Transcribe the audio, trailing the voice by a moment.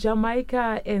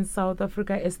Jamaica and South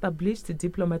Africa established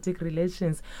diplomatic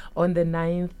relations on the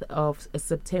 9th of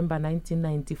September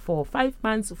 1994, 5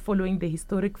 months following the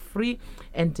historic free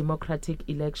and democratic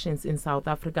elections in South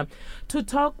Africa. To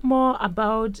talk more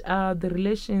about the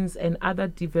relations and other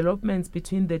developments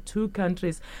between the two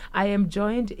countries, I am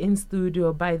joined in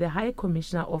studio by the High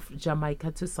Commissioner of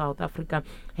Jamaica to South Africa,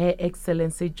 Her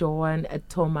Excellency Joan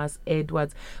Thomas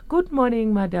Edwards. Good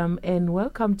morning, Madam, and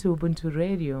welcome to Ubuntu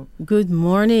Radio. Good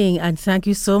morning, and thank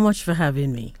you so much for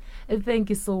having me. Thank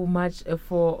you so much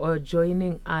for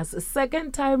joining us.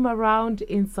 Second time around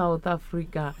in South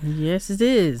Africa. Yes, it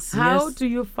is. How do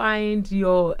you find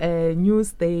your new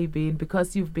stay been?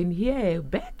 Because you've been here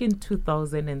back in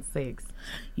 2006.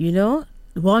 You know,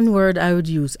 one word I would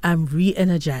use, I'm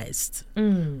re-energized.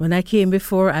 When I came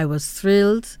before, I was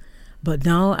thrilled, but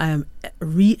now I'm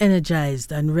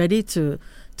re-energized and ready to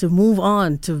move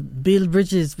on to build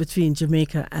bridges between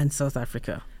Jamaica and South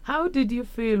Africa. How did you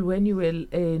feel when you were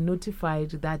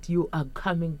notified that you are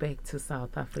coming back to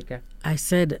South Africa? I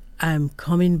said, I'm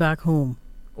coming back home.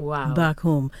 Wow. Back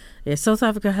home. Yeah, South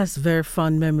Africa has very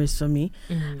fond memories for me.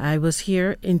 I was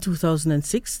here in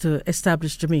 2006 to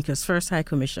establish Jamaica's first High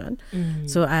Commission.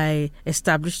 So I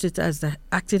established it as the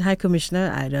acting High Commissioner,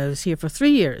 and I was here for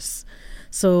 3 years.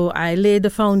 So I laid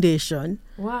the foundation.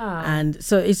 Wow. And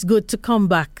so it's good to come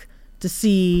back to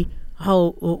see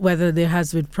whether there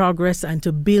has been progress and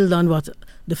to build on what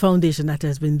the foundation that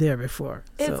has been there before.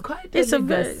 It's so quite it's a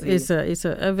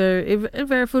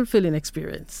very fulfilling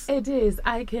experience. It is.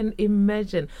 I can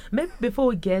imagine. Maybe before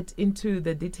we get into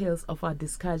the details of our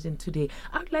discussion today,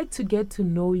 I'd like to get to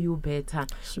know you better.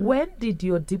 Sure. When did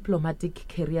your diplomatic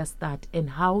career start,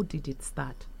 and how did it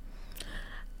start?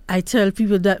 I tell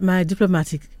people that my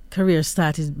diplomatic career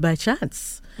started by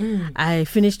chance. I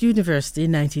finished university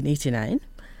in 1989,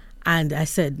 and I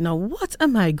said, now what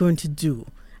am I going to do?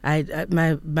 My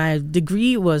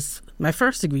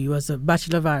first degree was a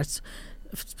Bachelor of Arts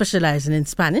specializing in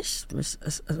Spanish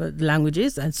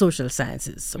languages and social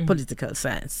sciences, so political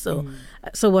science. So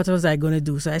what was I going to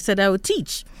do? So I said I would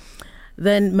teach.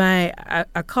 Then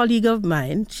a colleague of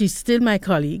mine, she's still my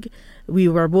colleague, we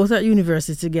were both at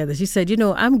university together. She said,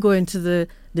 I'm going to the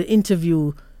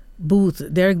interview booth.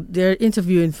 They're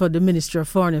interviewing for the Ministry of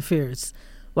Foreign Affairs.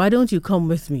 Why don't you come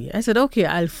with me? I said, okay,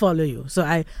 I'll follow you. So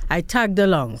I tagged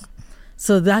along.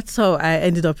 So that's how I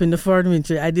ended up in the foreign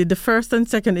ministry. I did the first and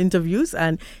second interviews,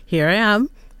 and here I am,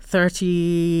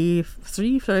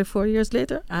 34 years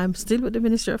later. I'm still with the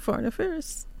Ministry of Foreign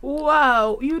Affairs.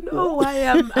 Wow,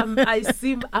 I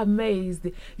seem amazed.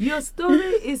 Your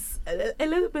story is a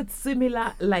little bit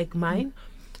similar like mine.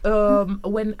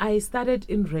 When I started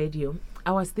in radio,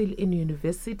 I was still in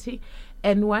university,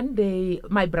 and one day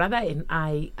my brother and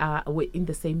I were in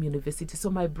the same university. So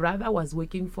my brother was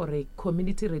working for a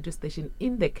community radio station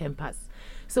in the campus.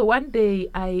 So one day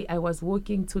I was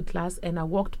walking to class, and I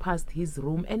walked past his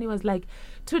room, and he was like,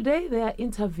 today they are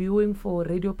interviewing for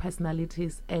radio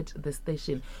personalities at the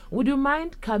station. Would you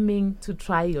mind coming to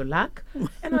try your luck?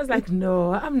 And I was like,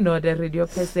 no, I'm not a radio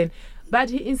person.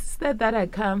 But he insisted that I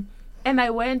come. And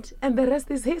I went, and the rest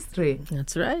is history.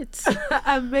 That's right.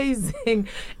 Amazing.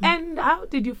 And how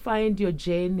did you find your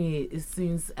journey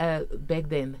since back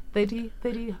then?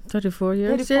 34 years? 34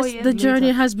 yes, years the journey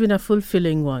later. has been a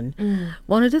fulfilling one.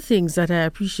 One of the things that I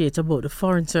appreciate about the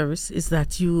Foreign Service is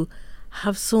that you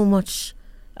have so much,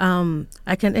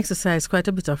 I can exercise quite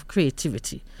a bit of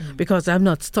creativity because I'm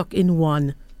not stuck in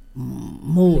one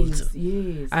mold.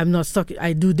 Yes. I'm not stuck.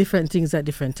 I do different things at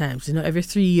different times. Every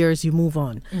 3 years you move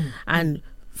on. And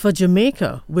for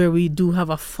Jamaica, where we do have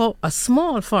a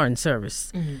small foreign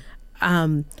service,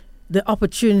 the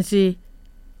opportunity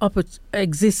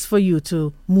exists for you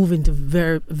to move into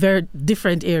very, very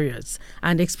different areas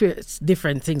and experience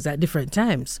different things at different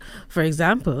times. For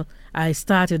example, I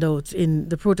started out in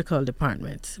the protocol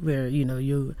department, where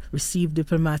you receive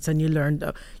diplomats and you learn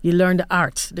the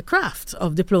art, the craft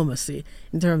of diplomacy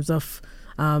in terms of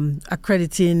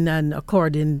accrediting and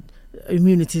according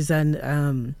immunities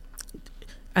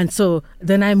and so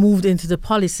then I moved into the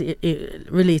policy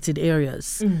related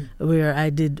areas where I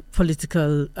did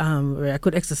political, where I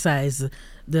could exercise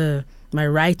my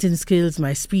writing skills,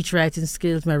 my speech writing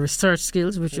skills, my research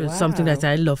skills, which was something that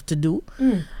I love to do.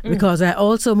 Because I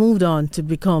also moved on to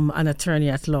become an attorney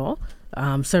at law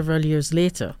several years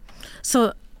later.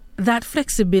 So that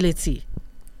flexibility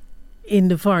in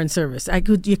the Foreign Service,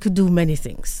 you could do many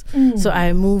things. So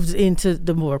I moved into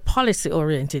the more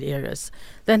policy-oriented areas.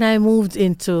 Then I moved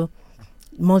into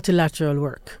multilateral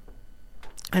work.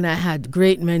 And I had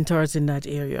great mentors in that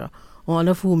area, one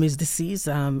of whom is deceased.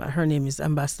 Her name is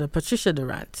Ambassador Patricia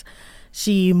Durant.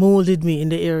 she molded me in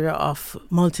the area of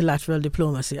multilateral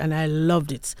diplomacy, and I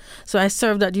loved it. So I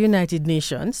served at the United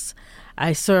Nations.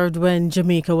 I served when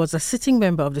Jamaica was a sitting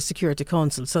member of the Security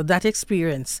Council. So that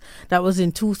experience, that was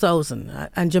in 2000.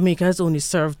 And Jamaica has only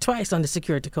served twice on the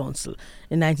Security Council,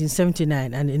 in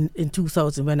 1979 and in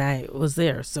 2000 when I was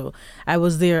there. So I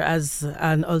was there as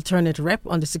an alternate rep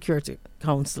on the Security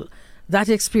Council. That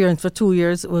experience for 2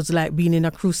 years was like being in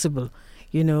a crucible,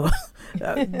 you know,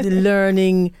 the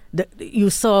learning, you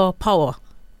saw power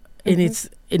in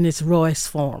its rawest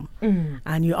form,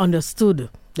 and you understood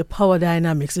the power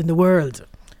dynamics in the world.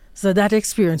 So that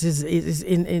experience is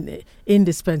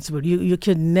indispensable. You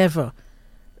can never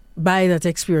buy that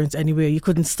experience anywhere. You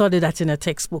couldn't study that in a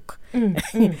textbook.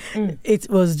 It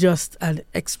was just an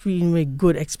extremely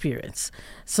good experience.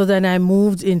 So then I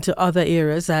moved into other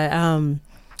areas.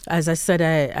 As I said,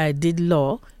 I did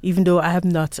law, even though I am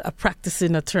not a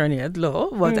practicing attorney at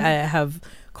law, but I have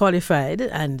qualified,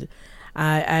 and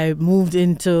I moved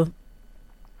into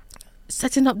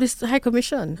setting up this High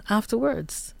Commission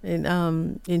afterwards in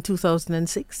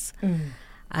 2006.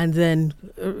 And then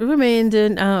remained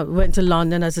went to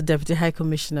London as a Deputy High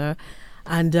Commissioner,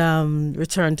 and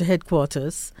returned to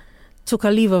headquarters, took a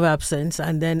leave of absence,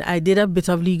 and then I did a bit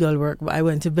of legal work. I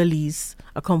went to Belize,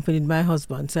 accompanied my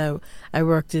husband. So I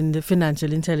worked in the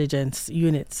financial intelligence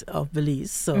unit of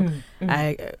Belize. So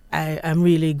I am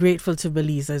really grateful to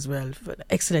Belize as well for the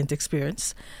excellent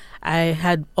experience. I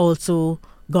had also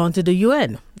gone to the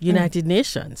UN, United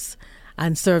Nations,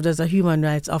 and served as a human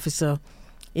rights officer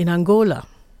in Angola.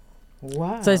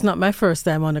 Wow. So it's not my first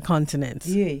time on the continent.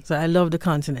 Yeah. So I love the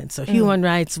continent. So human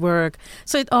rights work.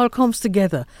 So it all comes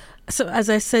together. So as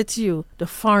I said to you, the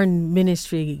foreign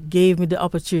ministry gave me the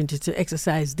opportunity to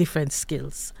exercise different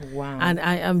skills. Wow. And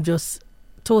I am just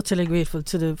totally grateful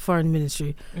to the foreign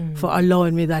ministry for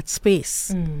allowing me that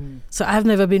space. So I've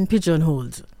never been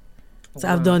pigeonholed. So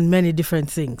I've done many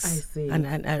different things. I see. And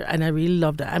I really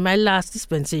love that. And my last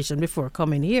dispensation before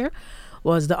coming here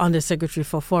was the Undersecretary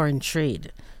for Foreign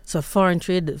Trade. So foreign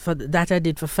trade, for that I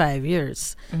did for 5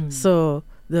 years. So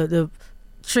the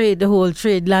whole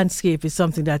trade landscape is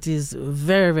something that is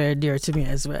very, very dear to me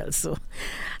as well. So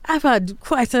I've had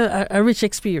quite a rich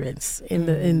experience in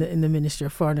the Ministry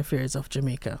of Foreign Affairs of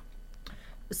Jamaica.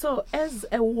 So as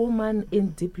a woman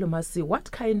in diplomacy,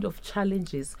 what kind of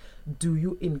challenges do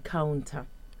you encounter?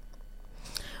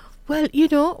 Well, you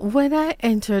know, when I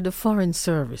entered the Foreign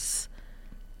Service,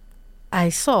 I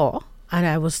saw and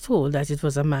I was told that it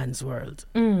was a man's world.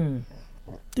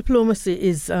 Diplomacy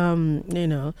is,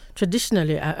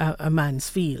 traditionally a man's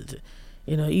field.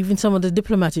 You know, even some of the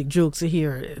diplomatic jokes you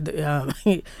hear,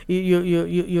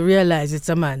 you realize it's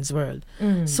a man's world.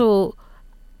 So,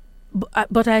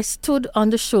 but I stood on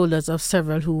the shoulders of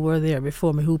several who were there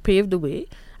before me, who paved the way.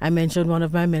 I mentioned one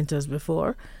of my mentors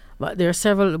before, but there are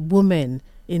several women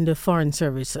in the Foreign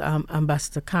Service.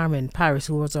 Ambassador Carmen Paris,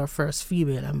 who was our first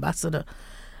female ambassador.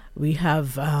 We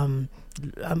have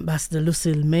Ambassador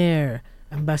Lucille Mayer,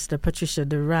 Ambassador Patricia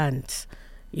Durant,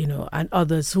 and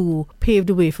others who paved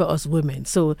the way for us women.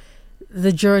 So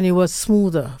the journey was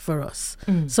smoother for us.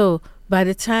 So by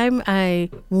the time I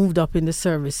moved up in the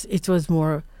service, it was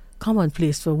more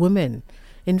commonplace for women.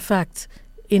 In fact,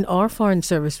 in our Foreign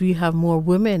Service, we have more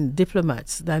women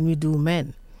diplomats than we do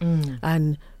men,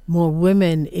 and more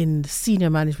women in senior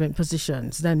management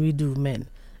positions than we do men.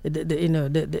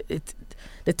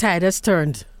 The tide has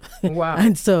turned. Wow.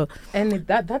 and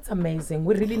that's amazing.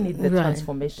 We really need the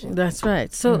transformation. That's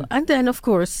right. So and then of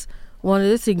course one of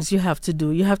the things you have to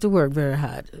do, you have to work very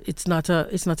hard. It's not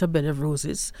a bed of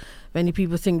roses. Many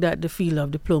people think that the field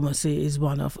of diplomacy is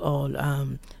one of all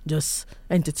just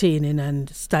entertaining and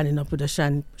standing up with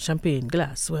a champagne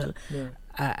glass. Well,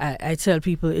 I tell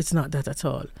people it's not that at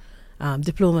all.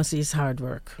 Diplomacy is hard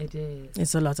work. It is.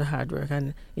 It's a lot of hard work.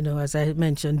 And, as I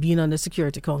mentioned, being on the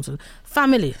Security Council,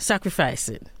 family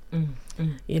sacrificing.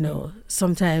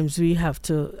 Sometimes we have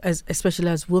to, especially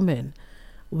as women,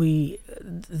 the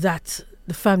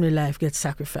family life gets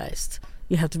sacrificed.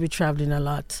 You have to be traveling a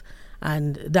lot.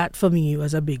 And that, for me,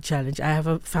 was a big challenge. I have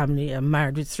a family. I'm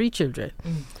married with 3 children.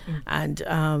 And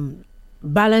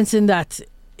balancing that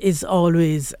is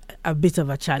always a bit of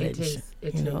a challenge. It is. I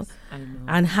know.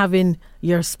 And having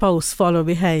your spouse follow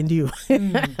behind you,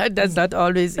 that's not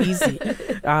always easy.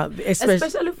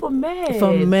 Especially for men.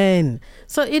 For men.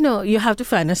 So, you have to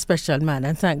find a special man.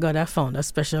 And thank God I found a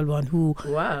special one who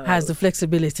has the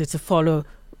flexibility to follow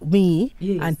me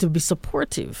and to be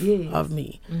supportive of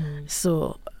me.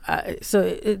 So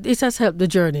it has helped the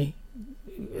journey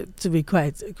to be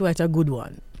quite a good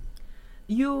one.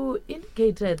 You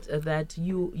indicated that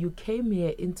you came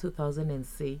here in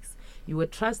 2006. you were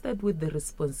trusted with the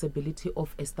responsibility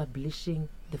of establishing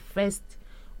the first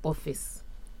office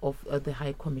of the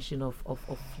High Commissioner of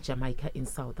Jamaica in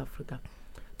South Africa.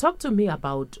 Talk to me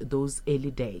about those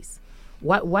early days.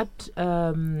 What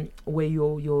were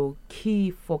your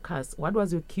key focus? What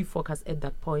was your key focus at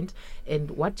that point,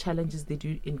 and what challenges did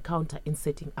you encounter in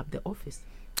setting up the office?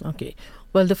 Okay.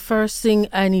 Well, the first thing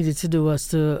I needed to do was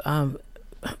to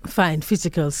find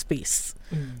physical space.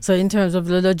 So in terms of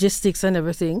the logistics and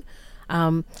everything,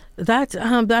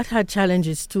 that had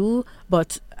challenges too.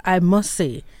 But I must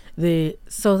say, the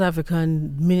South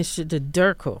African Ministry, the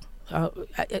DIRCO,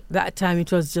 at that time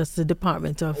it was just the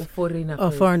Department of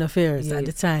Foreign Affairs yes. at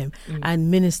the time, and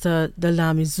Minister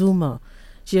Thelma Hlongwane,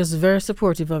 she was very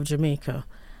supportive of Jamaica,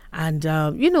 and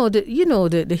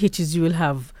the hitches you will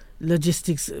have.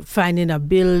 Logistics, finding a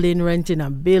building, renting a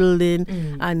building,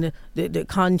 and the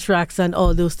contracts and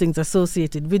all those things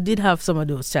associated. We did have some of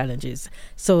those challenges.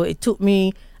 So it took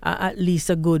me at least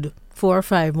a good 4 or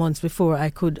 5 months before I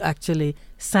could actually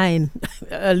sign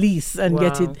a lease and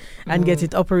get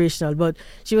it operational. But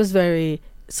she was very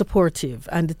supportive,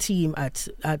 and the team at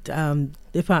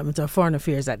Department of Foreign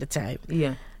Affairs at the time,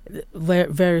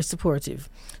 very, very supportive.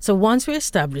 So once we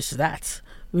established that,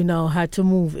 we now had to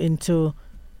move into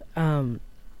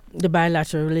the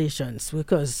bilateral relations,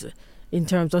 because in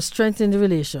terms of strengthening the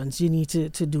relations, you need to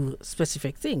do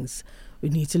specific things. We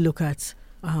need to look at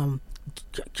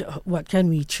what can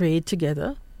we trade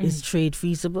together? Is trade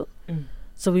feasible?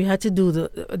 So we had to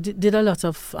did a lot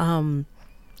of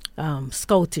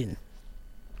scouting.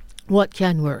 What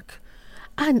can work?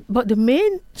 But the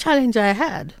main challenge I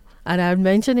had, and I'll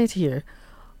mention it here,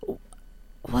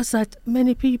 was that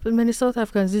many South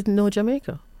Africans didn't know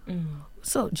Jamaica.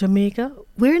 So Jamaica,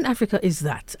 where in Africa is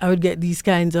that? I would get these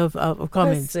kinds of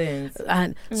comments.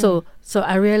 And so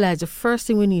I realized the first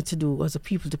thing we need to do was a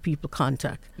people-to-people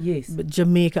contact. Yes. But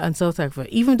Jamaica and South Africa,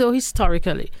 even though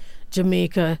historically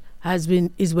Jamaica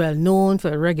is well known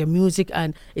for reggae music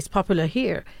and it's popular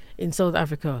here in South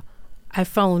Africa, I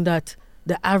found that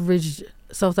the average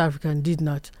South African did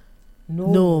not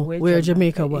know where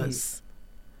Jamaica was.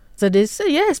 So they say,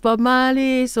 yes, Bob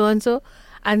Marley, so and so.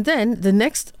 And then the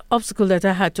next obstacle that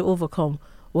I had to overcome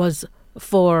was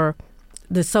for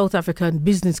the South African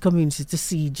business community to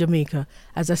see Jamaica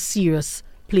as a serious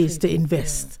place to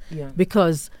invest.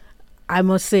 Because I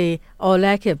must say, all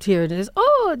I kept hearing is,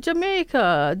 oh,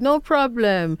 Jamaica, no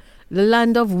problem. The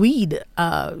land of weed,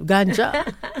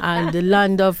 ganja, and the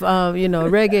land of,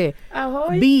 reggae,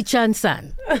 beach and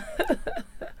sand.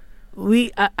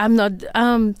 I'm not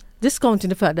discounting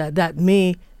the fact that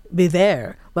may be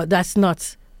there, but that's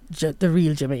not the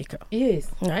real Jamaica.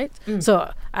 Yes. Right? So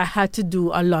I had to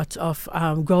do a lot of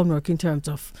groundwork in terms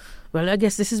of, well, I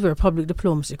guess this is where public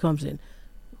diplomacy comes in.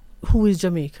 Who is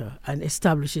Jamaica? And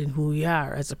establishing who we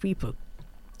are as a people.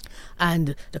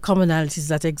 And the commonalities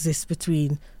that exist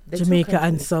between Jamaica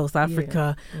and South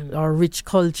Africa, our rich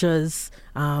cultures,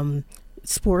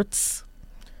 sports.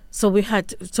 So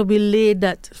we laid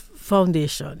that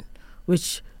foundation,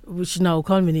 which now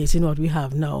culminates in what we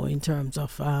have now in terms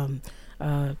of our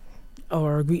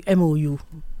MOU,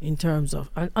 in terms of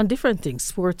on different things,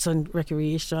 sports and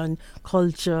recreation,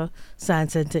 culture,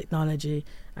 science and technology,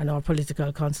 and our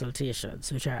political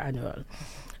consultations, which are annual.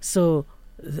 So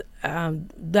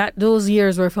those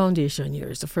years were foundation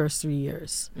years, the first 3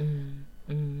 years.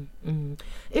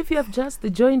 If you have just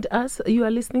joined us, you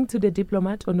are listening to The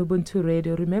Diplomat on Ubuntu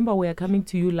Radio. Remember, we are coming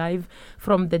to you live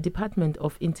from the Department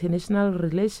of International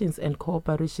Relations and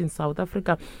Cooperation, South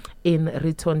Africa, in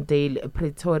Ritondale,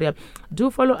 Pretoria.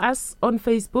 Do follow us on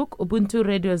Facebook, Ubuntu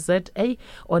Radio ZA,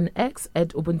 on X at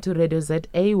Ubuntu Radio ZA.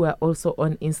 We're also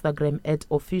on Instagram at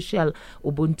official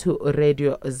Ubuntu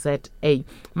Radio ZA.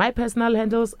 My personal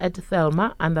handles at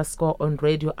Thelma_on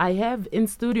radio. I have in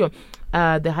studio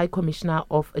the High Commissioner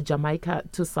of Jamaica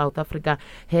to South Africa,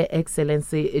 Her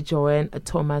Excellency Joan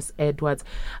Thomas Edwards.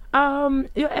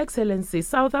 Your Excellency,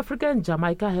 South Africa and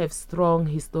Jamaica have strong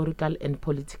historical and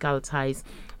political ties,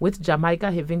 with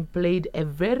Jamaica having played a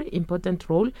very important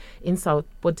role in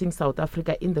supporting South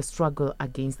Africa in the struggle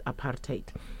against apartheid.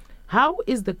 How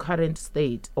is the current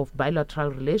state of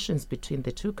bilateral relations between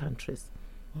the two countries?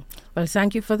 Well,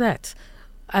 thank you for that.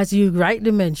 As you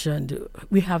rightly mentioned,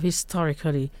 we have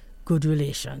historically good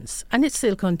relations, and it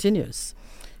still continues.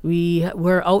 We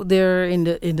were out there in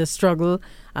the struggle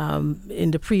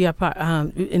in the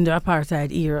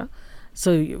apartheid era,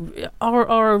 so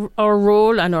our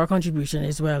role and our contribution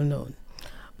is well known.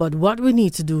 But what we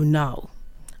need to do now,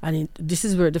 and this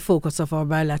is where the focus of our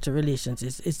bilateral relations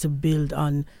is to build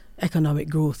on economic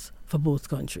growth for both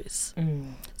countries.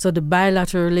 So the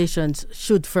bilateral relations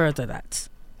should further that.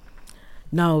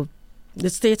 Now, the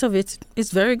state of it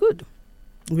is very good.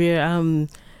 We're,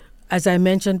 as I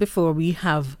mentioned before, we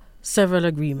have several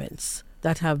agreements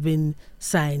that have been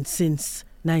signed since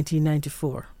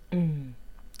 1994.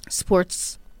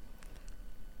 Sports,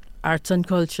 arts and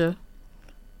culture,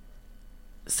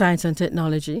 science and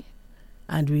technology,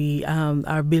 and we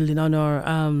are building on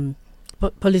our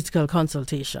political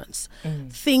consultations.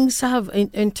 Things have,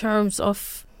 in terms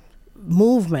of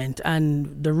movement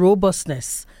and the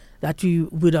robustness that we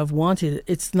would have wanted,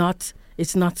 it's not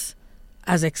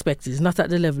as expected. It's not at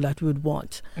the level that we would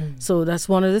want. So that's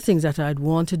one of the things that I'd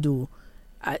want to do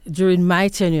during my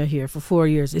tenure here for 4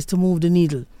 years, is to move the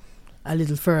needle a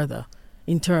little further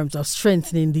in terms of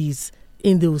strengthening these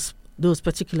in those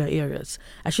particular areas.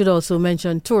 I should also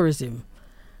mention tourism.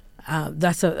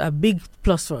 That's a big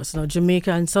plus for us. Now,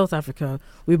 Jamaica and South Africa,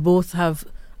 we both have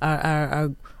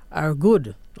are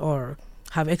good or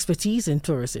have expertise in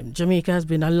tourism. Jamaica has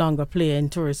been a longer player in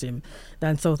tourism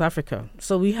than South Africa.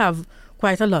 So we have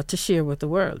quite a lot to share with the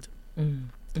world.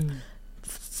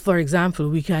 For example,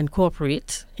 we can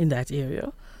cooperate in that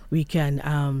area. We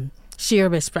can share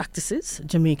best practices.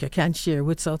 Jamaica can share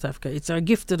with South Africa. It's our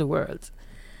gift to the world.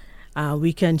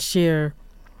 We can share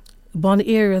one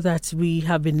area that we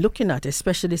have been looking at,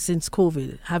 especially since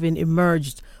COVID, having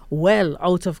emerged well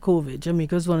out of COVID.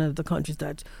 Jamaica is one of the countries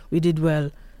that we did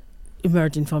well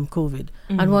emerging from COVID.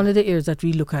 And one of the areas that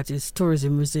we look at is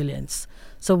tourism resilience.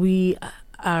 So we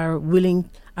are willing,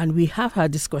 and we have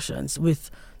had discussions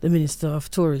with the Minister of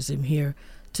Tourism here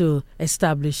to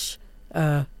establish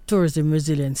a tourism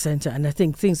resilience center. And I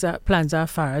think plans are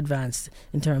far advanced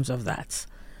in terms of that.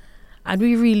 And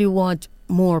we really want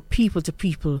more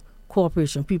people-to-people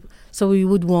cooperation. So we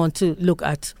would want to look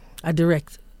at a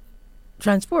direct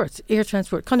transport, air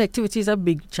transport. Connectivity is a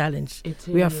big challenge.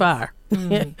 We are far.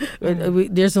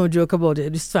 There's no joke about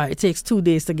it. It's far. It takes 2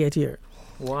 days to get here.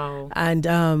 Wow.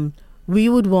 And we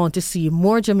would want to see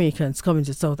more Jamaicans coming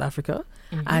to South Africa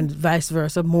and vice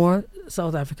versa, more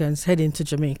South Africans heading to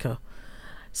Jamaica.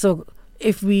 So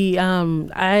if we,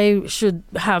 I should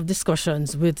have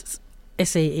discussions with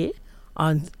SAA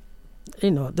on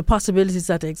the possibilities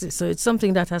that exist. So it's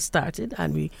something that has started,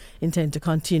 and we intend to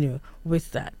continue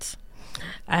with that.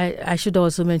 I should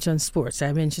also mention sports.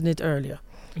 I mentioned it earlier.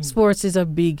 Sports is a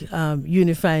big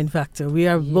unifying factor. We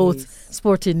are both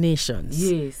sporting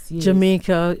nations. Yes.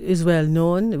 Jamaica is well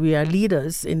known. We are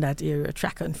leaders in that area,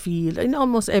 track and field, in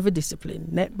almost every discipline.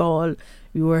 Netball,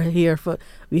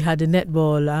 we had the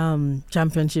netball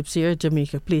championships here.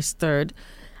 Jamaica placed third.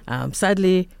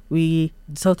 Sadly,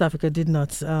 South Africa did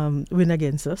not win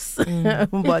against us.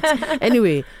 But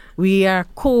anyway, we are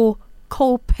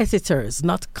co-competitors,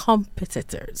 not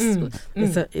competitors.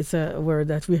 It's a word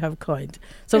that we have coined.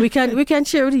 So we can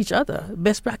share with each other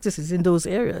best practices in those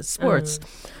areas, sports.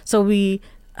 So we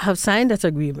have signed that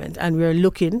agreement, and we're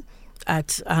looking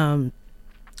at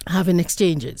having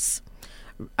exchanges.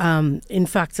 In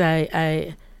fact,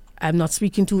 I'm not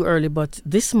speaking too early, but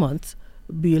this month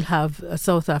we'll have a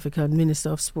South African Minister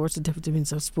of Sport, the Deputy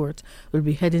Minister of Sport, will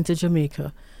be heading to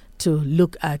Jamaica to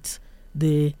look at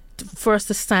first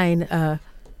to sign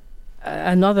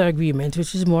another agreement,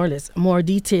 which is more or less a more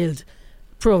detailed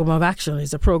program of action.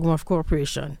 It's a program of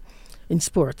cooperation in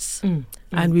sports.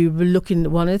 And we will be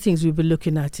looking, one of the things we'll be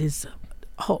looking at is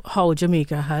how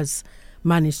Jamaica has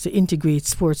managed to integrate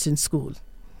sports in school.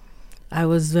 I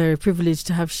was very privileged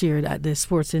to have shared at the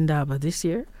Sports Indaba this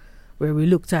year, where we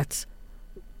looked at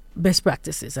best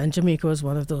practices, and Jamaica was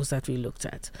one of those that we looked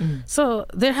at. So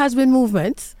there has been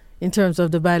movement in terms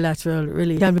of the bilateral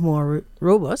relations. Can be more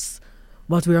robust,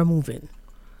 but we are moving.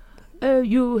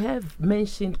 You have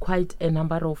mentioned quite a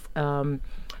number of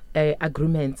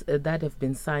agreements that have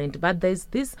been signed, but there's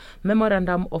this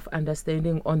memorandum of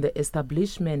understanding on the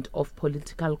establishment of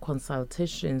political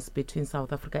consultations between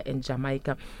South Africa and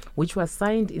Jamaica, which was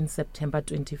signed in September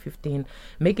 2015,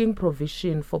 making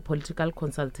provision for political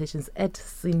consultations at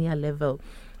senior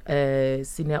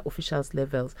officials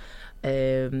levels.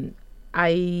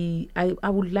 I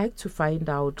would like to find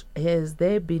out, has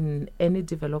there been any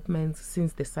developments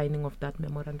since the signing of that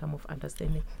memorandum of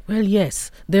understanding? Well, yes.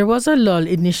 There was a lull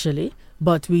initially,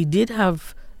 but we did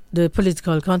have the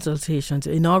political consultations,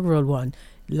 inaugural one,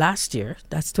 last year.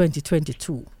 That's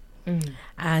 2022.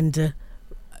 And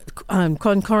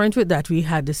concurrent with that, we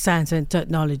had the science and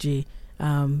technology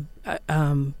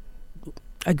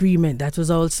agreement that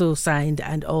was also signed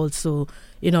and also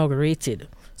inaugurated.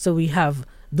 So we have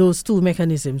those two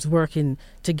mechanisms working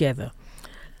together.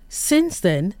 Since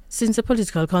then, since the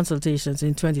political consultations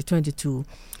in 2022,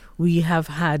 we have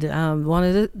had one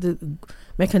of the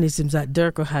mechanisms that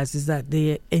DERCO has is that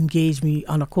they engage me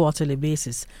on a quarterly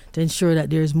basis to ensure that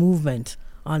there's movement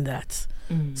on that.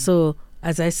 So,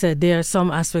 as I said, there are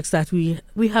some aspects that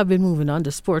we have been moving on.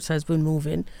 The sports has been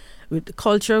moving. With the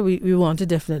culture, we want to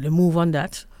definitely move on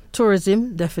that.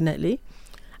 Tourism, definitely.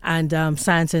 And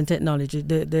science and technology.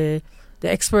 The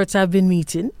experts have been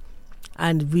meeting,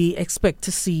 and we expect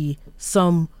to see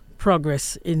some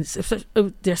progress in.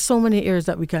 There's so many areas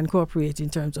that we can cooperate in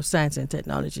terms of science and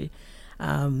technology.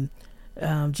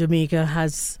 Jamaica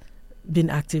has been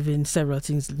active in several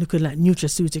things, looking at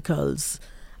nutraceuticals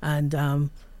and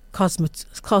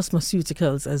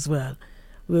cosmeceuticals as well,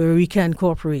 where we can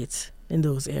cooperate in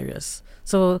those areas.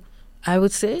 So I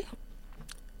would say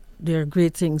there are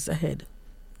great things ahead.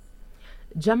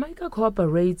 Jamaica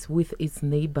cooperates with its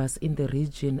neighbors in the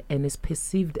region and is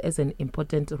perceived as an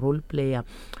important role player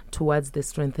towards the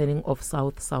strengthening of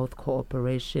South-South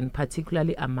cooperation,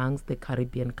 particularly amongst the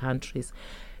Caribbean countries.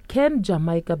 Can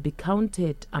Jamaica be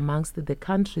counted amongst the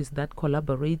countries that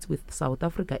collaborate with South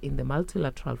Africa in the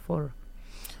multilateral forum?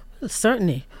 Well,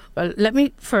 certainly. Well, let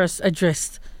me first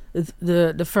address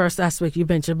the first aspect you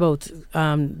mentioned about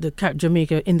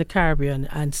Jamaica in the Caribbean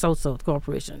and South-South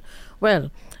cooperation. Well,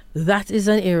 that is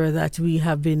an area that we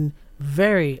have been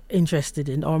very interested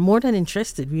in, or more than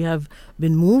interested. We have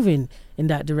been moving in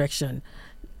that direction.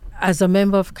 As a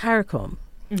member of CARICOM,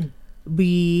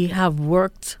 we have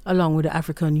worked along with the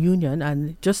African Union,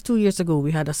 and just 2 years ago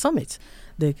we had a summit,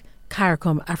 the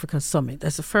CARICOM Africa Summit.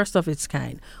 That's the first of its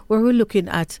kind, where we're looking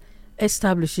at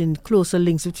establishing closer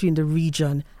links between the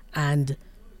region and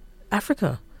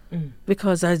Africa.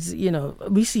 Because, as you know,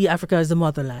 we see Africa as the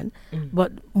motherland,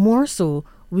 but more so,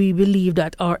 we believe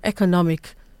that our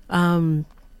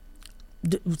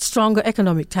stronger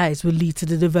economic ties will lead to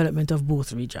the development of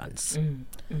both regions.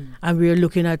 And we are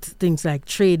looking at things like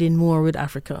trading more with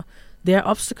Africa. There are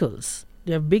obstacles,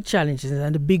 there are big challenges,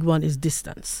 and the big one is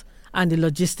distance and the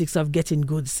logistics of getting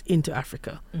goods into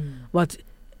Africa. But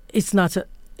it's not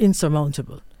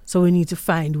insurmountable, so we need to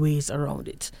find ways around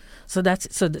it. So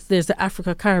there's the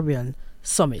Africa Caribbean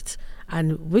Summit,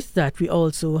 and with that we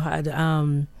also had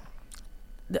the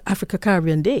Africa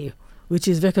Caribbean Day, which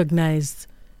is recognized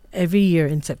every year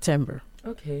in September.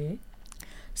 Okay.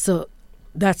 So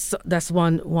that's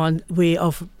one way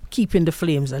of keeping the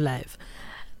flames alive.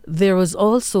 There was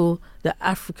also the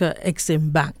Africa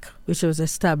Exim Bank, which was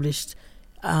established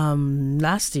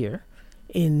last year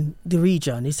in the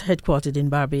region. It's headquartered in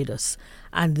Barbados,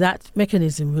 and that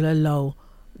mechanism will allow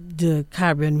the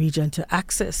Caribbean region to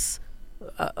access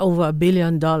over $1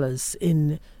 billion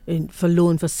for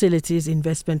loan facilities,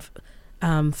 investment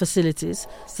facilities.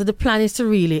 So the plan is to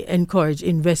really encourage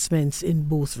investments in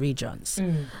both regions.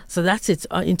 So that's it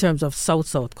in terms of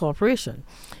South-South cooperation.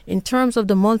 In terms of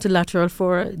the multilateral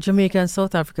forum, Jamaica and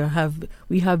South Africa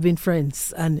we have been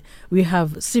friends, and we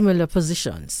have similar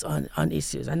positions on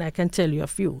issues. And I can tell you a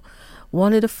few.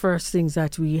 One of the first things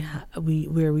that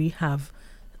where we have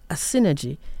a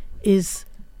synergy is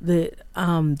the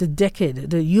decade.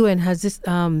 The UN has this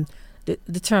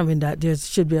determined that there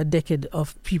should be a decade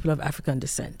of people of African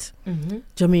descent.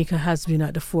 Jamaica has been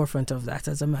at the forefront of that.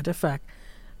 As a matter of fact,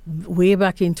 way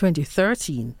back in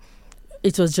 2013,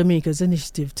 it was Jamaica's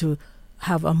initiative to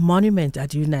have a monument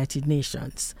at the United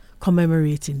Nations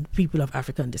commemorating people of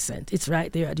African descent. It's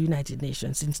right there at the United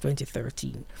Nations since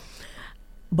 2013.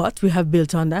 But we have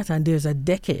built on that, and there's a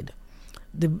decade.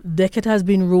 The decade has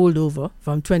been rolled over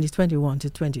from 2021 to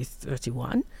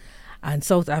 2031, and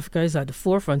South Africa is at the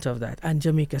forefront of that, and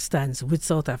Jamaica stands with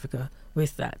South Africa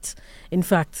with that. In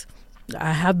fact,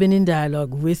 I have been in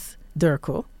dialogue with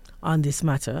DERCO on this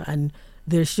matter, and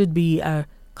there should be a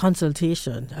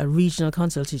consultation, a regional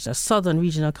consultation, a southern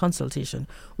regional consultation,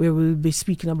 where we'll be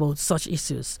speaking about such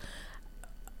issues.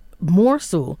 More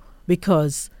so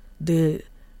because the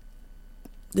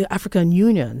African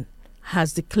Union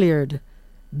has declared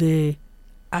the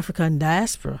African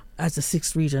diaspora as the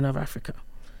sixth region of Africa.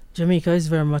 Jamaica is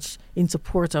very much in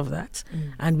support of that,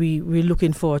 and we're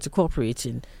looking forward to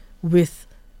cooperating with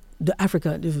the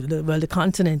the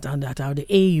continent on that, or the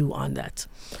AU on that.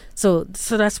 So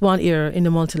that's one area in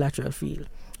the multilateral field.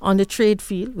 On the trade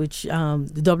field, which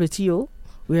the WTO,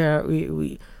 where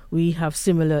we have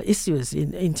similar issues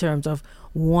in terms of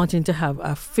wanting to have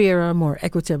a fairer, more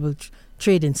equitable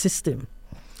trading system.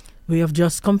 We have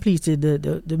just completed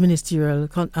the ministerial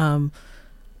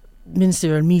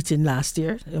meeting last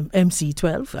year,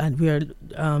 MC12, and we are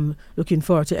looking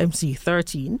forward to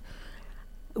MC13,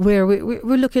 where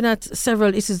we're looking at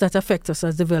several issues that affect us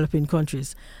as developing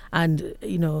countries. And,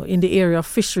 in the area of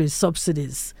fisheries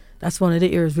subsidies, that's one of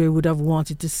the areas where we would have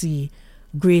wanted to see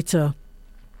greater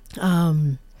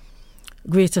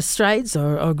greater strides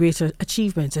or greater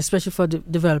achievements, especially for the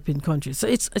developing countries. So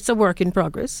it's a work in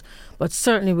progress, but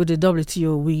certainly with the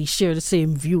WTO, we share the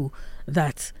same view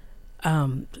that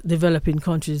developing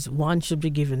countries, one, should be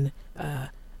given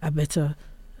a better,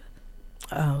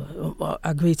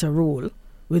 a greater role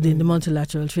within the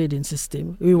multilateral trading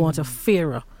system. We want a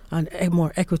fairer and a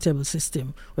more equitable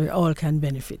system where all can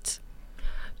benefit.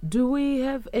 Do we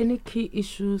have any key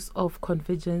issues of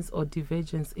convergence or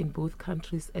divergence in both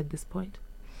countries at this point?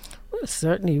 Well,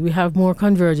 certainly. We have more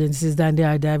convergences than there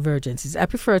are divergences. I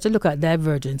prefer to look at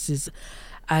divergences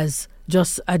as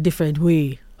just a different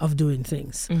way of doing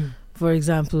things. For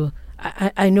example,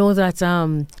 I know that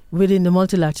within the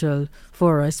multilateral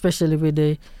fora, especially with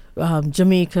the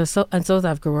Jamaica and South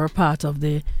Africa, were part of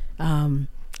the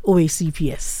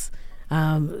OACPS.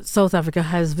 South Africa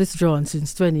has withdrawn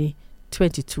since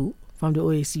 2022 from the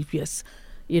OACPS.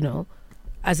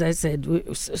 As I said,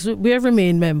 we have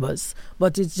remained members,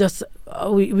 but it's just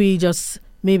we just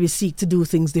maybe seek to do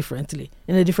things differently,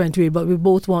 in a different way, but we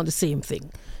both want the same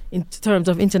thing. In terms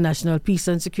of international peace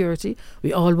and security,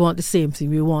 we all want the same thing.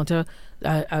 We want a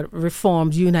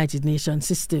reformed United Nations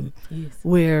system,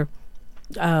 where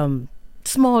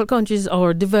small countries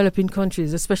or developing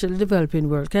countries, especially the developing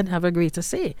world, can have a greater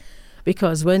say.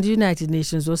 Because when the United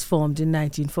Nations was formed in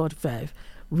 1945,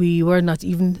 we were not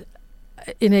even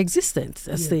in existence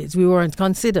as states. We weren't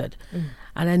considered.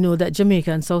 And I know that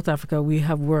Jamaica and South Africa, we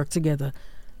have worked together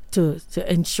to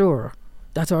ensure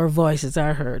that our voices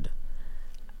are heard,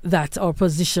 that our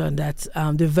position that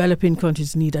developing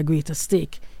countries need a greater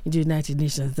stake in the United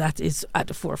Nations, that is at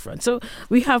the forefront. So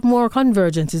we have more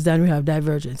convergences than we have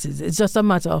divergences. It's just a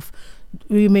matter of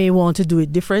we may want to do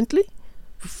it differently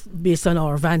based on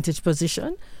our vantage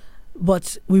position,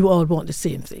 but we all want the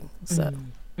same thing. So.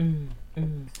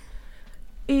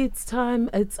 It's time.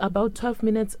 It's about 12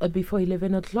 minutes before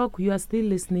 11 o'clock. You are still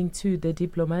listening to The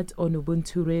Diplomat on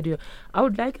Ubuntu Radio. I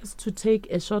would like us to take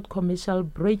a short commercial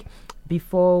break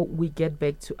before we get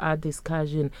back to our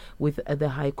discussion with the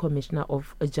High Commissioner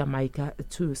of Jamaica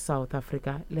to South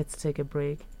Africa. Let's take a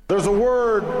break. There's a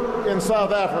word in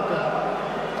South Africa.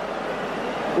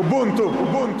 Ubuntu,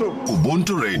 Ubuntu.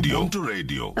 Ubuntu Radio. Ubuntu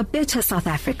Radio. A better South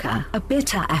Africa, a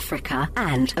better Africa,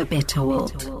 and a better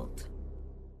world.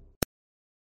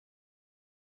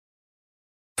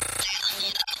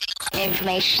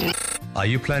 Information. Are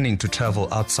you planning to travel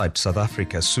outside South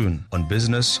Africa soon on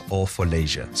business or for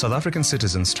leisure? South African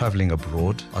citizens traveling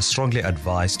abroad are strongly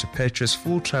advised to purchase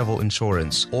full travel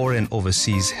insurance or an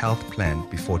overseas health plan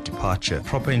before departure.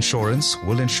 Proper insurance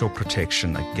will ensure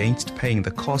protection against paying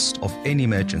the cost of any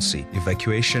emergency,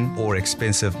 evacuation, or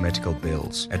expensive medical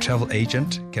bills. A travel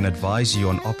agent can advise you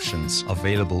on options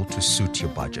available to suit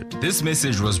your budget. This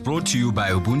message was brought to you by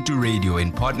Ubuntu Radio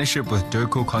in partnership with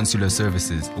Durko Consular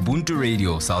Services. Ubuntu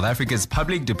Radio, South Africa's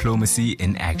public diplomacy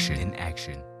in action.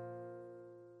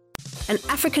 An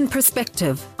African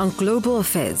perspective on global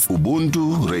affairs.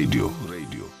 Ubuntu Radio.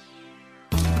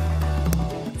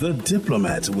 The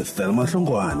Diplomat with Thelma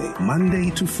Hlongwane, Monday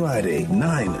to Friday,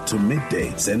 9 to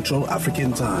midday Central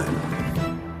African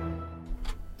Time.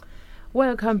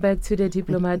 Welcome back to The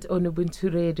Diplomat on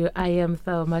Ubuntu Radio. I am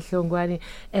Thelma Hlongwane,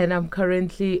 and I'm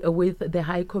currently with the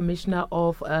High Commissioner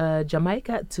of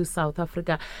Jamaica to South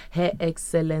Africa, Her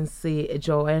Excellency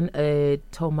Joan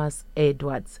Thomas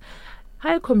Edwards.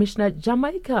 High Commissioner,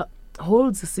 Jamaica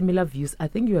holds similar views. I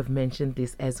think you have mentioned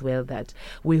this as well, that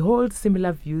we hold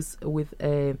similar views with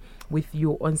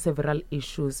you on several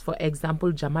issues. For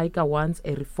example, Jamaica wants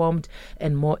a reformed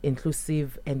and more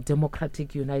inclusive and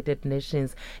democratic United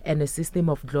Nations and a system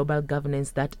of global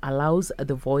governance that allows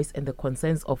the voice and the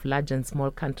concerns of large and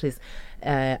small countries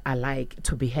alike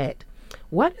to be heard.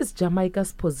 What is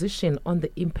Jamaica's position on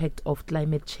the impact of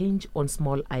climate change on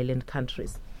small island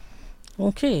countries?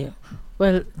 Okay.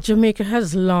 Well, Jamaica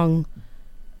has long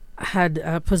had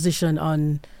a position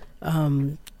on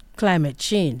climate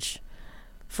change.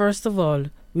 First of all,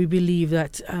 we believe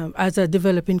that as a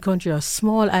developing country, a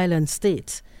small island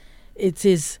state, it's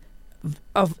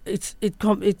at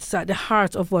the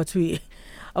heart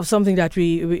of something that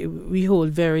we hold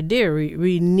very dear.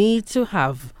 We need to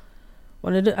have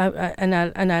one of the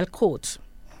and I'll quote.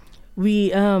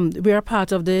 We are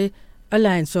part of the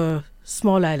Alliance for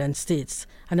Small Island States,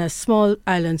 and as small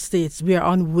island states, we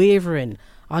are unwavering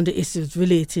on the issues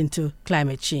relating to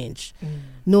climate change,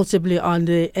 notably on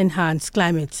the enhanced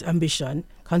climate ambition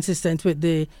consistent with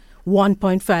the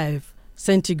 1.5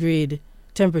 centigrade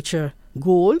temperature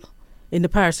goal in the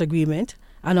Paris Agreement,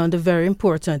 and on the very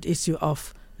important issue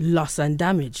of loss and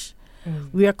damage.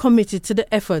 We are committed to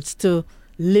the efforts to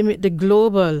limit the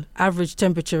global average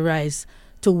temperature rise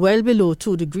to well below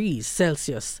 2 degrees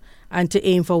Celsius and to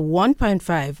aim for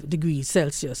 1.5 degrees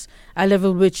Celsius, a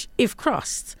level which, if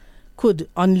crossed, could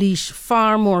unleash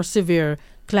far more severe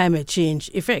climate change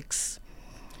effects.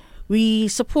 We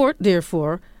support,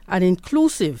 therefore, an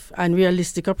inclusive and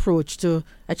realistic approach to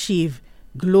achieve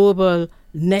global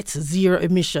net zero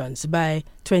emissions by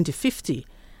 2050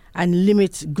 and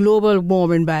limit global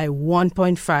warming by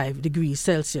 1.5 degrees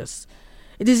Celsius.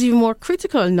 It is even more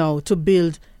critical now to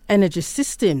build energy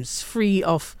systems free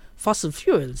of fossil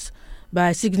fuels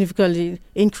by significantly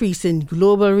increasing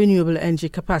global renewable energy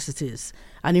capacities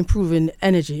and improving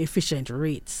energy efficient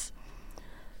rates.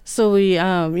 So we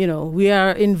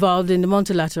are involved in the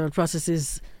multilateral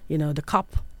processes, the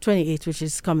COP28, which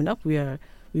is coming up. We'll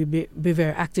be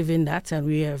very active in that, and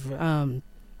we have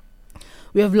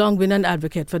long been an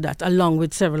advocate for that, along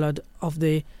with several of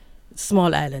the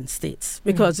small island states,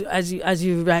 because as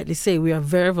you rightly say, we are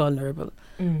very vulnerable.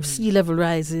 Sea level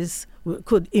rises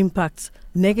could impact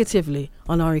negatively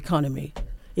on our economy.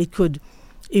 It could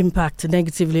impact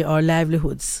negatively our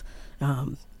livelihoods.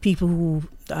 People who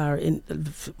are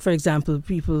for example,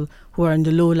 people who are in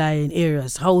the low-lying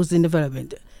areas, housing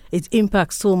development, it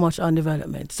impacts so much on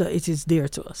development, so it is dear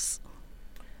to us.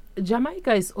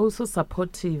 Jamaica is also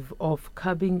supportive of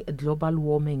curbing global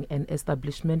warming and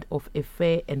establishment of a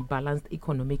fair and balanced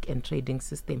economic and trading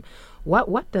system.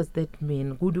 What does that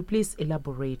mean? Would you please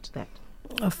elaborate that?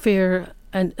 A fair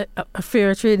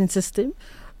trading system.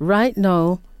 Right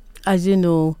now, as you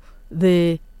know,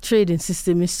 the trading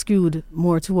system is skewed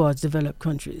more towards developed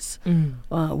countries.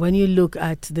 When you look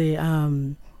at the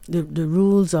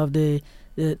rules of the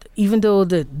even though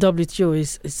the WTO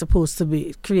is supposed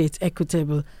to create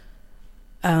equitable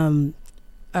an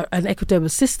equitable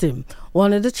system,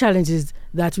 one of the challenges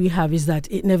that we have is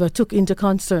that it never took into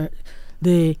concern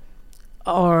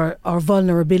our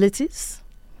vulnerabilities,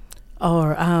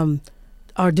 our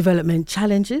development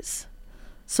challenges.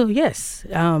 So yes,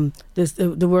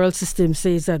 the world system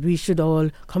says that we should all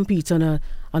compete on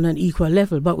an equal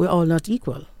level, but we're all not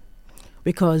equal,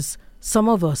 because some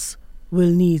of us will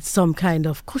need some kind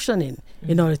of cushioning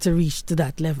in order to reach to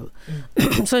that level.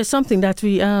 So it's something that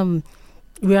we are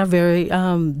very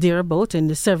dear about in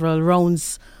the several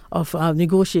rounds of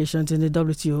negotiations in the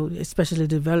WTO, especially the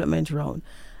development round.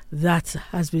 That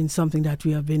has been something that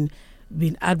we have been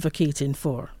advocating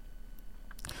for.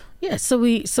 Yes, so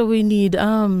we need.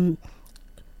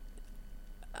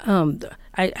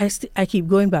 I keep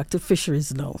going back to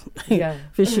fisheries now. Yeah.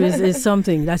 Fisheries is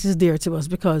something that is dear to us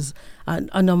because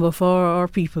a number of our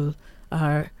people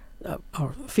are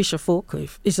fisher folk.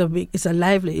 It's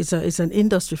an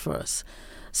industry for us.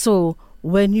 So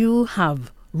when you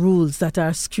have rules that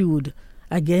are skewed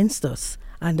against us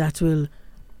and that will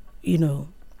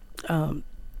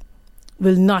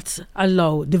not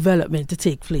allow development to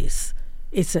take place,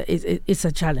 it's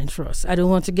a challenge for us. I don't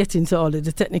want to get into all of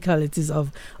the technicalities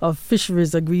of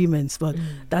fisheries agreements, but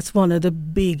that's one of the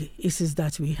big issues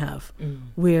that we have,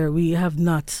 where we have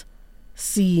not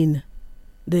seen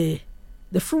the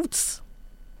fruits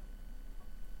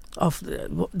of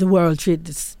the world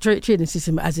trading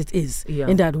system as it is. Yeah.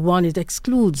 In that one, it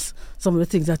excludes some of the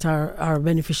things that are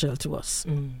beneficial to us.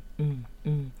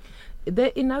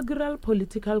 The inaugural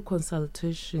political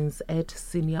consultations at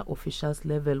senior officials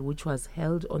level, which was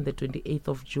held on the 28th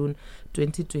of June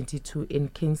 2022 in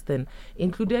Kingston,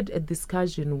 included a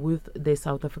discussion with the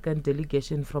South African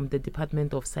delegation from the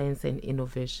Department of Science and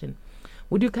Innovation.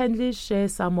 Would you kindly share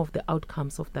some of the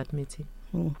outcomes of that meeting?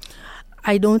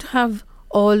 I don't have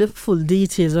all the full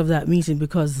details of that meeting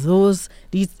because those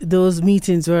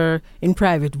meetings were in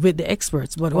private with the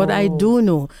experts. But what I do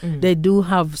know, they do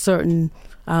have certain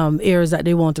areas that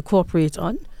they want to cooperate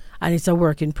on, and it's a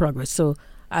work in progress. So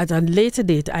at a later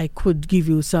date, I could give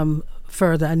you some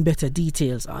further and better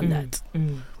details on that.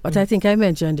 But I think I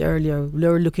mentioned earlier, we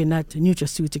were looking at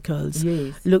nutraceuticals.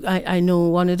 Yes. Look, I know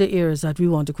one of the areas that we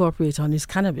want to cooperate on is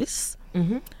cannabis.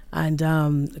 And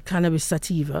cannabis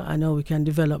sativa. I know we can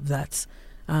develop that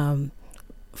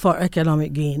for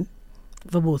economic gain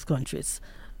for both countries.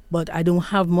 But I don't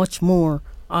have much more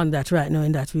on that right now,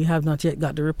 in that we have not yet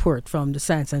got the report from the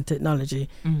science and technology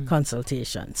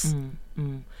consultations.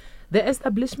 The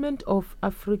establishment of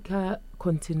Africa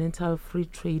Continental Free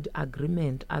Trade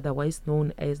Agreement, otherwise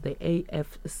known as the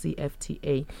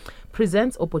AFCFTA,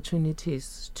 presents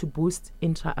opportunities to boost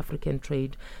intra-African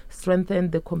trade, strengthen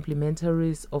the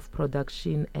complementaries of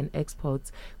production and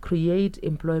exports, create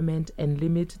employment, and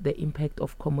limit the impact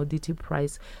of commodity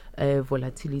price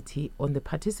volatility on the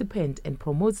participant, and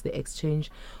promotes the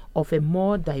exchange of a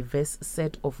more diverse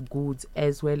set of goods,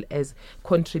 as well as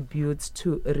contributes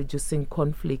to reducing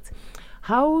conflict.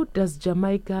 How does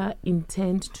Jamaica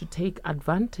intend to take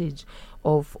advantage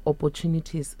of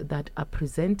opportunities that are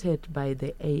presented by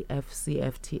the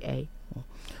AFCFTA?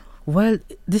 Well,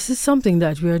 this is something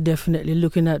that we are definitely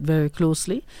looking at very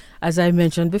closely. As I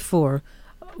mentioned before,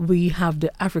 we have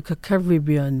the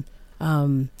Africa-Caribbean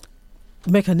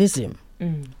mechanism,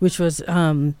 which was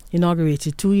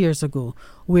inaugurated 2 years ago,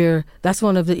 where that's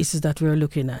one of the issues that we're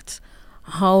looking at.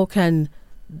 How can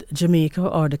Jamaica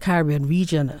or the Caribbean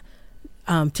region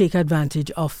take advantage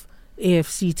of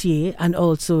AFCTA, and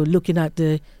also looking at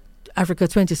the Africa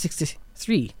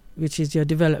 2063, which is your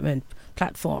development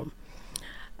platform.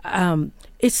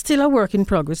 It's still a work in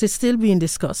progress. It's still being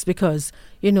discussed because,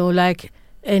 like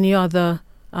any other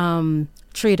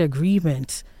trade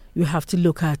agreement, you have to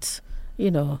look at,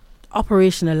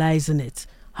 operationalizing it.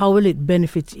 How will it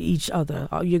benefit each other?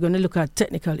 You're going to look at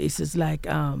technical issues like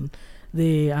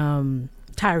the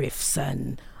tariffs,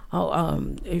 and how,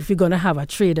 if you're going to have a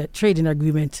trading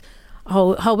agreement,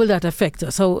 how will that affect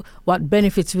us? What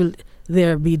benefits will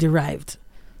there be derived?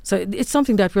 So it's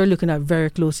something that we're looking at very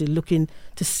closely, looking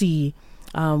to see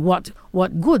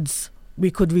what goods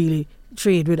we could really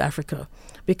trade with Africa.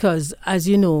 Because, as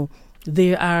you know,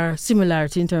 there are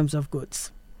similarities in terms of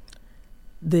goods.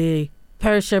 The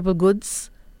perishable goods,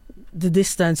 the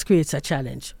distance creates a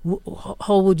challenge.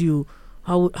 How would you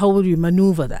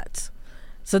maneuver that?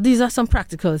 So these are some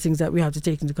practical things that we have to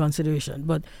take into consideration.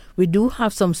 But we do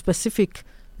have some specific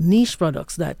niche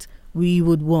products that we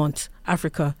would want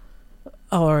Africa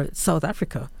or South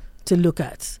Africa to look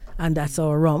at. And that's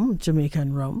our rum,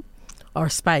 Jamaican rum, our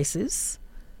spices,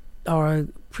 our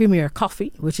premier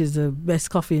coffee, which is the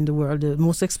best coffee in the world, the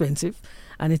most expensive,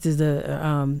 and it is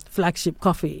the flagship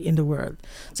coffee in the world.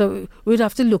 So we'd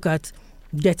have to look at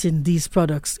getting these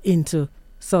products into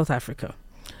South Africa.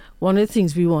 One of the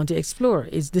things we want to explore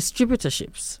is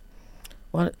distributorships.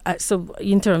 So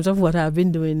in terms of what I've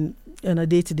been doing on a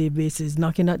day-to-day basis,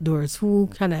 knocking at doors, who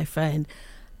can I find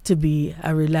to be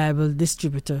a reliable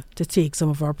distributor to take some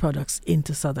of our products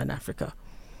into Southern Africa?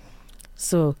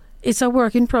 So it's a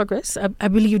work in progress. I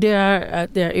believe there are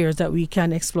areas that we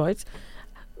can exploit.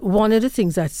 One of the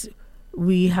things that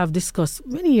we have discussed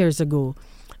many years ago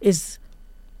is,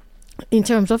 in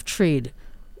terms of trade,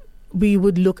 we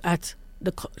would look at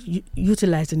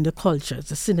utilizing the cultures,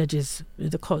 the synergies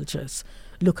with the cultures,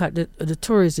 look at the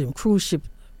tourism, cruise ship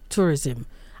tourism,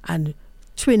 and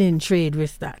twinning trade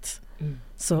with that.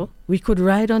 So we could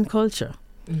ride on culture.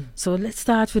 So let's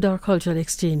start with our cultural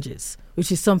exchanges,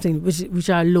 which is something which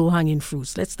are low-hanging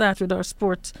fruits. Let's start with our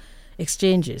sport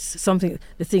exchanges,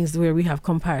 the things where we have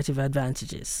comparative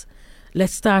advantages.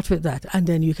 Let's start with that, and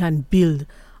then you can build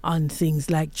on things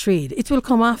like trade. It will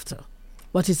come after,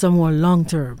 but it's a more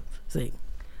long-term thing.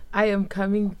 I am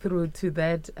coming through to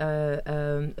that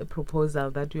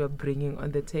proposal that you are bringing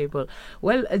on the table.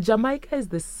 Well, Jamaica is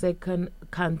the second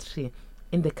country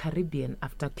in the Caribbean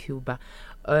after Cuba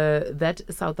that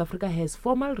South Africa has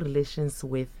formal relations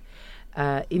with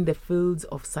in the fields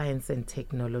of science and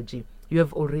technology. You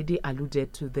have already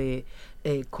alluded to the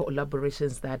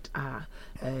collaborations that are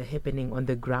happening on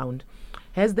the ground.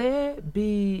 Has there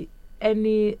been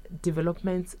any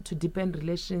developments to deepen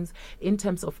relations in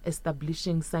terms of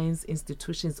establishing science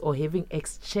institutions or having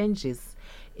exchanges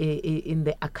in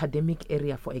the academic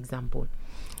area, for example?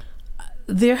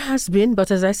 There has been,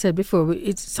 but as I said before,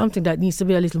 it's something that needs to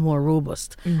be a little more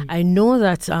robust. I know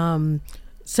that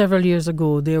several years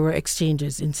ago there were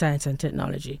exchanges in science and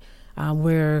technology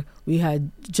where we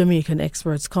had Jamaican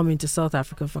experts coming to South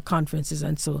Africa for conferences,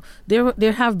 and so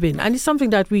there have been, and it's something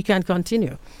that we can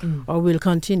continue or will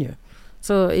continue.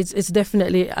 So it's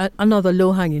definitely another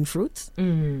low-hanging fruit.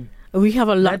 We have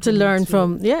a lot to learn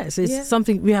from.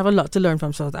 Something we have a lot to learn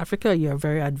from South Africa. You're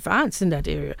very advanced in that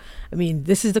area. I mean,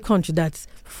 this is the country that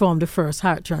performed the first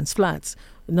heart transplants.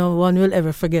 No one will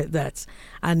ever forget that.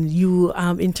 And you,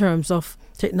 in terms of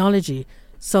technology,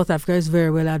 South Africa is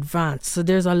very well advanced. So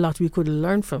there's a lot we could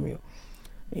learn from you.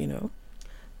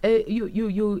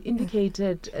 You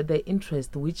indicated the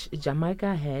interest which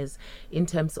Jamaica has in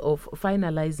terms of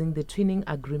finalizing the twinning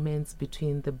agreements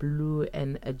between the Blue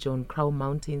and John Crow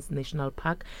Mountains National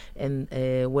Park and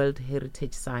World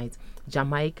Heritage Sites,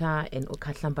 Jamaica and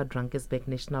Okahlamba Drakensberg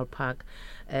National Park,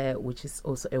 which is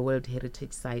also a World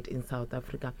Heritage Site in South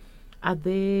Africa. Are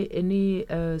there any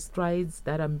strides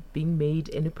that are being made,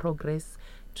 any progress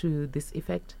to this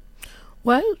effect?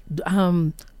 Well,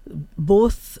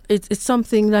 both. It's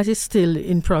something that is still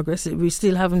in progress. We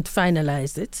still haven't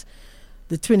finalized it,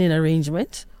 the twinning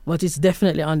arrangement, but it's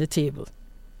definitely on the table.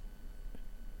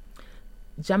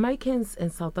 Jamaicans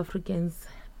and South Africans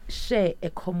share a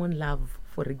common love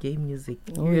for reggae music.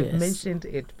 You have mentioned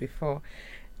it before.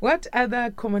 What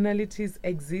other commonalities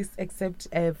exist except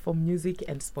for music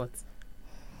and sports?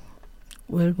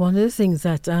 Well, one of the things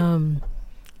that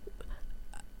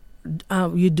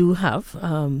you do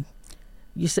have,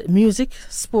 you said music,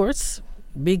 sports,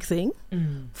 big thing,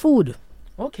 food.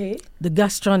 Okay. The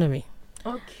gastronomy.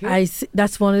 Okay.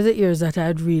 That's one of the areas that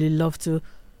I'd really love to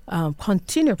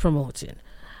continue promoting.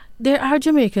 There are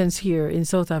Jamaicans here in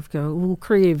South Africa who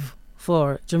crave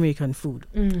for Jamaican food.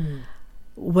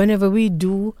 Whenever we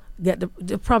do get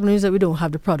the problem is that we don't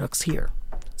have the products here.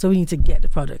 So we need to get the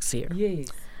products here. Yes.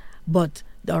 But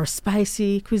our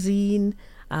spicy cuisine,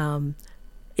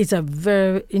 it's a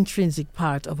very intrinsic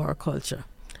part of our culture.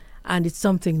 And it's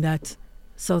something that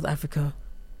South Africa,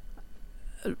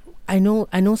 I know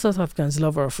South Africans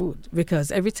love our food,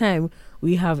 because every time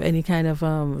we have any kind of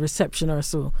reception or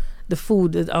so, the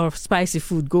food, our spicy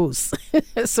food goes.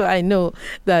 So I know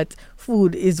that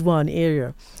food is one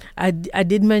area. I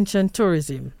did mention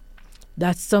tourism.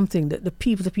 That's something that the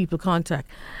people contact.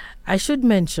 I should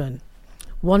mention,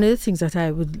 one of the things that I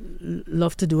would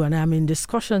love to do, and I'm in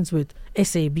discussions with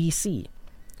SABC,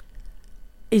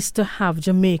 is to have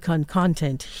Jamaican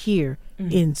content here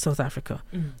in South Africa.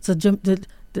 So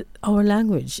our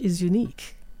language is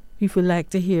unique. People like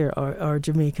to hear our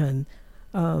Jamaican,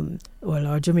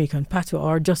 our Jamaican patois,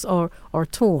 or just our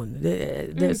tone.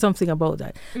 There's something about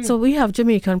that. So we have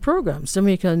Jamaican programs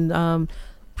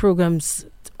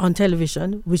on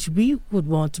television, which we would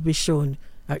want to be shown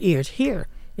or aired here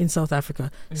in South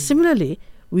Africa. Similarly,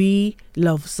 we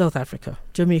love South Africa.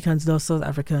 Jamaicans love South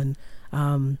African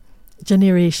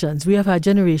generations. We have had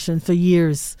generations for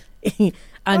years.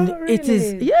 And really? It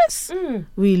is, yes,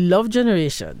 we love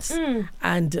generations.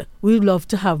 And we love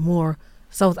to have more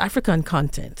South African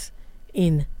content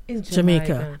in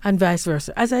Jamaica and vice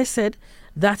versa. As I said,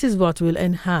 that is what will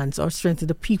enhance or strengthen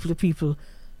the people-to-people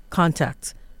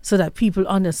contact, so that people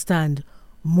understand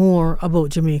more about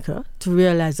Jamaica, to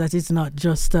realize that it's not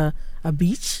just a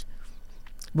beach,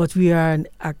 but we are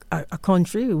a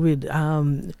country with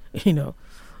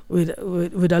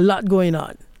with a lot going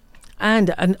on, and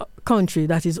a country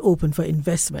that is open for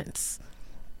investments.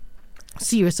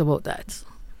 Serious about that.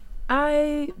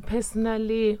 I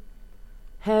personally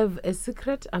have a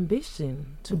secret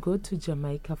ambition to go to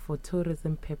Jamaica for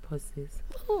tourism purposes.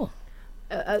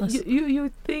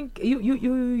 You think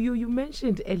you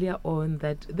mentioned earlier on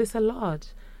that there's a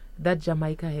lot that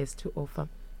Jamaica has to offer.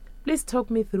 Please talk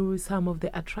me through some of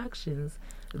the attractions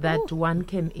that one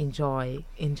can enjoy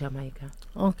in Jamaica.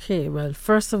 Okay, well,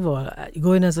 first of all,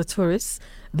 going as a tourist,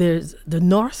 there's the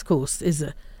North Coast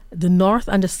the North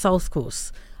and the South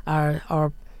Coast are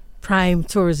our prime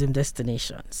tourism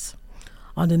destinations.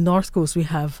 On the North Coast, we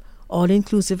have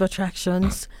all-inclusive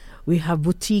attractions. We have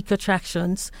boutique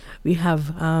attractions. We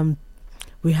have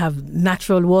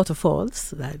natural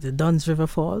waterfalls, like the Duns River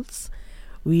Falls.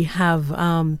 We have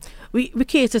we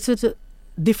cater to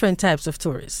different types of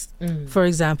tourists. For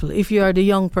example, if you are the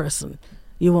young person,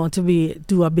 you want to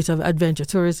do a bit of adventure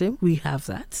tourism, we have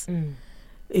that.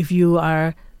 If you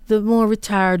are the more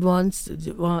retired ones,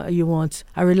 you want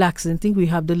a relaxing thing, we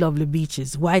have the lovely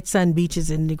beaches, white sand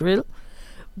beaches in Negril.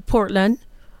 Portland,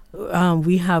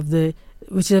 we have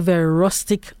which is a very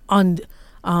rustic,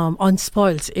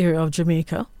 unspoilt area of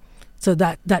Jamaica. So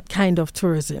that kind of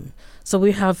tourism. So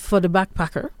we have for the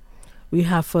backpacker, we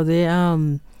have for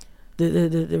the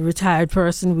retired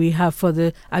person, we have for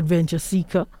the adventure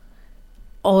seeker,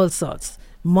 all sorts.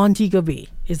 Montego Bay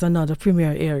is another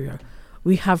premier area.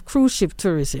 We have cruise ship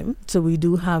tourism, so we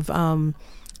do have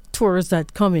cruises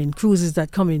that come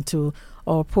into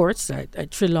our ports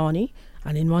at Trelawney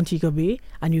and in Montego Bay,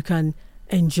 and you can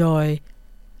enjoy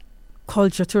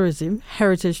culture tourism,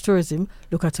 heritage tourism,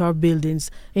 look at our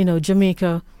buildings.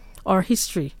 Jamaica, our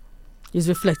history is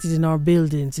reflected in our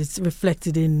buildings, it's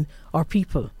reflected in our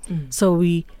people. So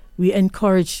we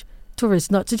encourage tourists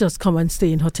not to just come and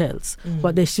stay in hotels,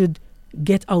 but they should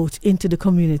get out into the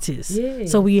communities. Yeah.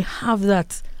 So we have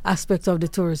that aspect of the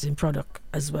tourism product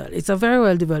as well. It's a very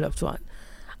well developed one,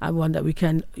 and one that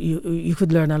you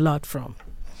could learn a lot from.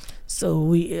 So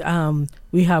we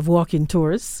have walking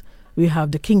tours. We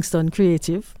have the Kingston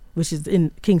Creative, which is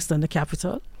in Kingston, the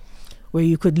capital, where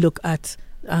you could look at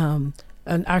an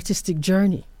artistic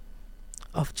journey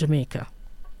of Jamaica.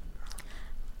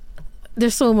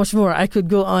 There's so much more. I could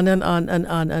go on and on and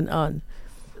on and on.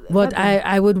 But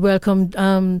I would welcome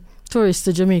tourists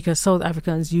to Jamaica, South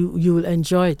Africans. You will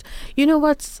enjoy it. You know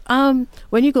what?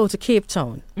 When you go to Cape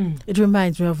Town, it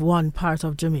reminds me of one part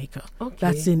of Jamaica. Okay.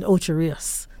 That's in Ocho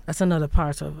Rios. That's another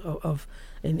part of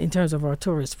in terms of our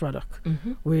tourist product.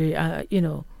 Where,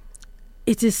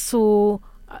 it is so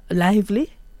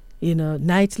lively.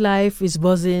 Nightlife is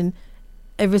buzzing.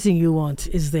 Everything you want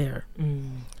is there.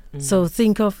 So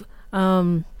think of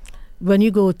when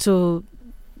you go to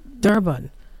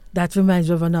Durban, that reminds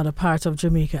you of another part of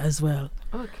Jamaica as well.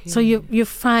 Okay. So you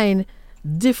find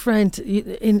different,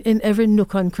 in every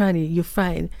nook and cranny, you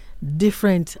find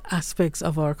different aspects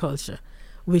of our culture,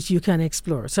 which you can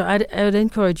explore. So I would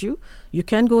encourage you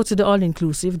can go to the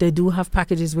all-inclusive. They do have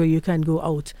packages where you can go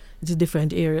out to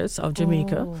different areas of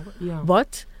Jamaica. Oh, yeah.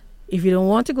 But if you don't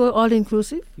want to go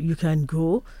all-inclusive, you can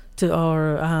go to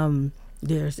our...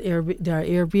 there are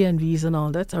Airbnbs and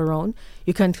all that around.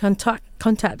 You can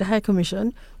contact the High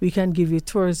Commission. We can give you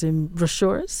tourism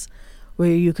brochures where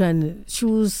you can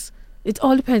choose. It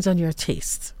all depends on your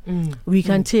taste. We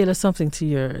can tailor something to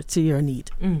your need.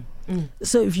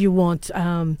 So if you want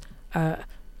a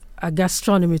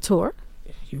gastronomy tour,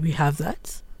 we have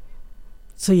that.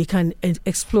 So you can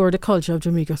explore the culture of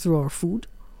Jamaica through our food.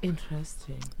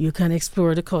 Interesting. You can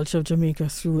explore the culture of Jamaica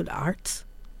through art.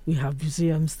 We have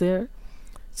museums there.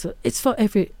 So it's for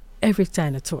every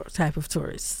type of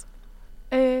tourist.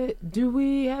 Do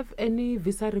we have any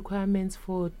visa requirements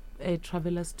for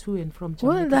travelers to and from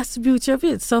Jamaica? Well, that's the beauty of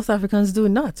it. South Africans do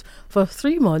not. For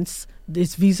 3 months,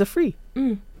 it's visa free.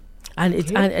 And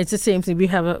it's the same thing. We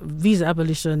have a visa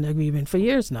abolition agreement for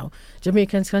years now.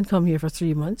 Jamaicans can come here for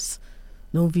 3 months,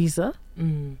 no visa,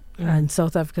 and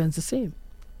South Africans the same.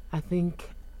 I think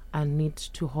I need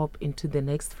to hop into the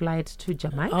next flight to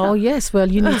Jamaica. Oh, yes. Well,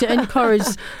 you need to encourage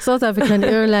South African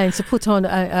Airlines to put on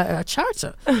a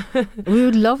charter. We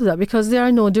would love that because there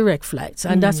are no direct flights.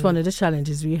 And that's one of the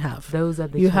challenges we have. Those are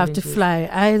the You challenges. have to fly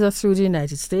either through the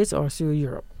United States or through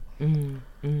Europe.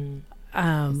 We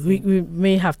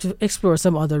may have to explore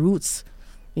some other routes,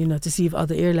 to see if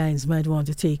other airlines might want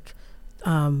to take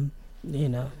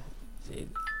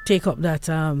up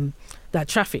that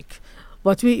traffic.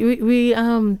 But we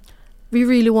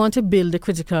really want to build a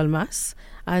critical mass,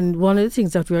 and one of the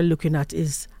things that we are looking at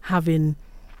is having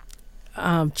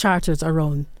charters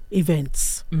around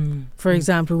events. For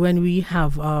example, when we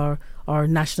have our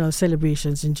national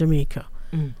celebrations in Jamaica,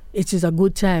 it is a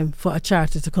good time for a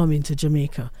charter to come into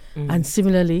Jamaica. And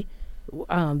similarly,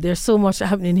 there's so much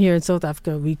happening here in South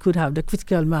Africa. We could have the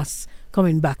critical mass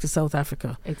coming back to South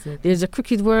Africa. Exactly. There's a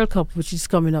Cricket World Cup which is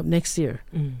coming up next year.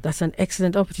 That's an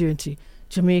excellent opportunity.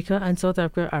 Jamaica and South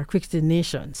Africa are cricketing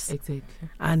nations. Exactly.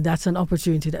 And that's an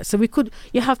opportunity.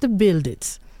 You have to build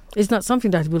it. It's not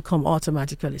something that will come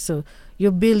automatically. So you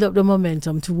build up the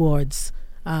momentum towards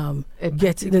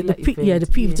get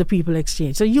the people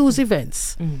exchange. So use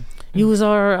events. Use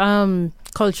our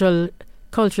cultural.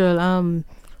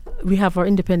 We have our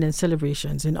independence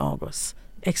celebrations in August.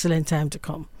 Excellent time to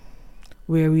come,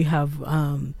 where we have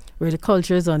where the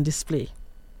culture is on display.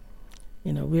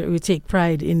 We take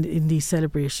pride in these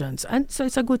celebrations, and so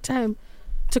it's a good time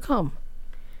to come.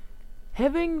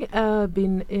 Having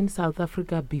been in South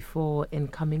Africa before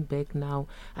and coming back now,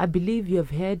 I believe you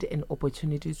have had an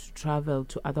opportunity to travel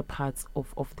to other parts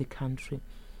of the country.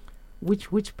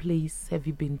 Which place have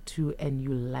you been to and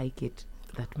you like it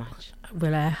that much?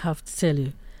 Well, I have to tell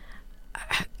you,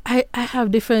 I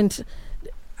have different.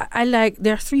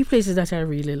 There are 3 places that I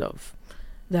really love.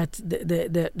 That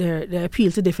they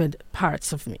appeal to different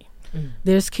parts of me.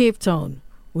 There's Cape Town,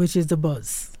 which is the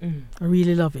buzz. I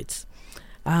really love it.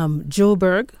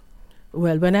 Joburg,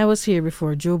 well, when I was here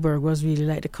before, Joburg was really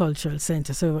like the cultural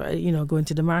center. So, going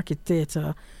to the market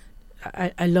theatre,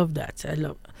 I love that.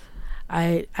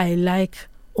 I like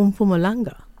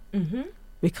Mpumalanga.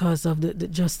 Because of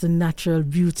the natural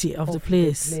beauty of the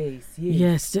place.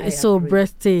 Yes, it's so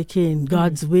breathtaking.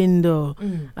 God's window,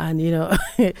 and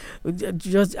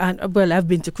I've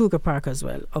been to Kruger Park as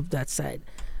well up that side.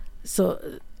 So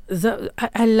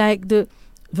I like the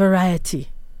variety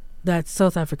that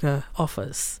South Africa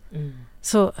offers.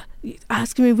 So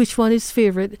asking me which one is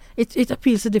favorite, it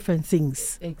appeals to different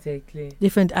things. Exactly.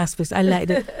 Different aspects. I like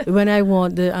that when I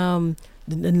want the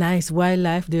nice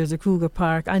wildlife, there's a Kruger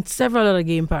Park and several other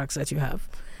game parks that you have.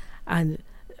 And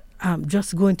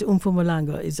just going to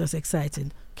Mpumalanga is just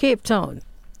exciting. Cape Town,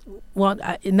 want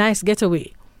a nice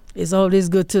getaway. It's always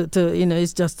good to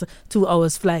it's just 2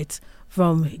 hours flight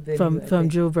from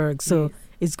Joburg. So yes.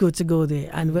 It's good to go there.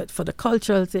 And for the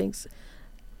cultural things,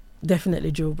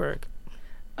 definitely Joburg.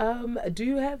 Do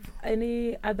you have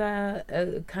any other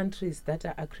countries that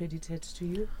are accredited to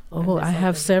you? Oh, I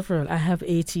have several. I have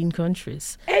 18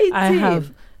 countries. 18?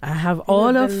 I have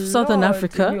all of Southern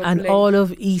Africa and all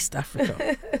of East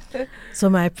Africa. So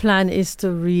my plan is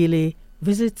to really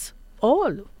visit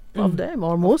all of them,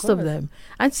 or most of them,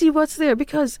 and see what's there,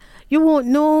 because you won't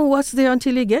know what's there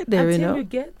until you get there. Until you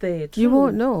get there, true. You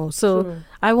won't know. So True.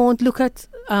 I won't look at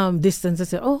distance and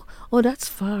say, oh, that's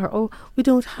far. Oh, we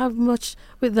don't have much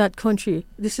with that country.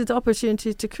 This is the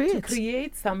opportunity to create. To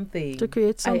create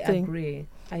something.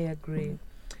 I agree.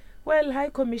 Well, High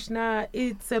Commissioner,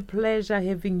 it's a pleasure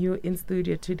having you in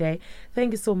studio today.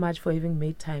 Thank you so much for having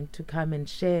made time to come and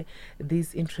share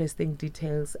these interesting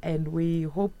details. And we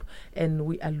hope and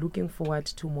we are looking forward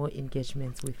to more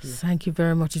engagements with you. Thank you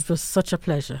very much. It was such a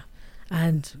pleasure.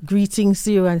 And greetings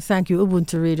to you, and thank you,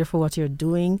 Ubuntu Radio, for what you're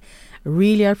doing.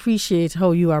 Really appreciate how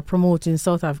you are promoting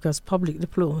South Africa's public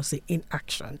diplomacy in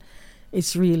action.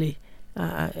 It's really...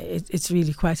 it's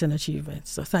really quite an achievement.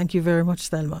 So thank you very much,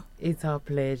 Thelma. It's our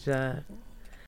pleasure.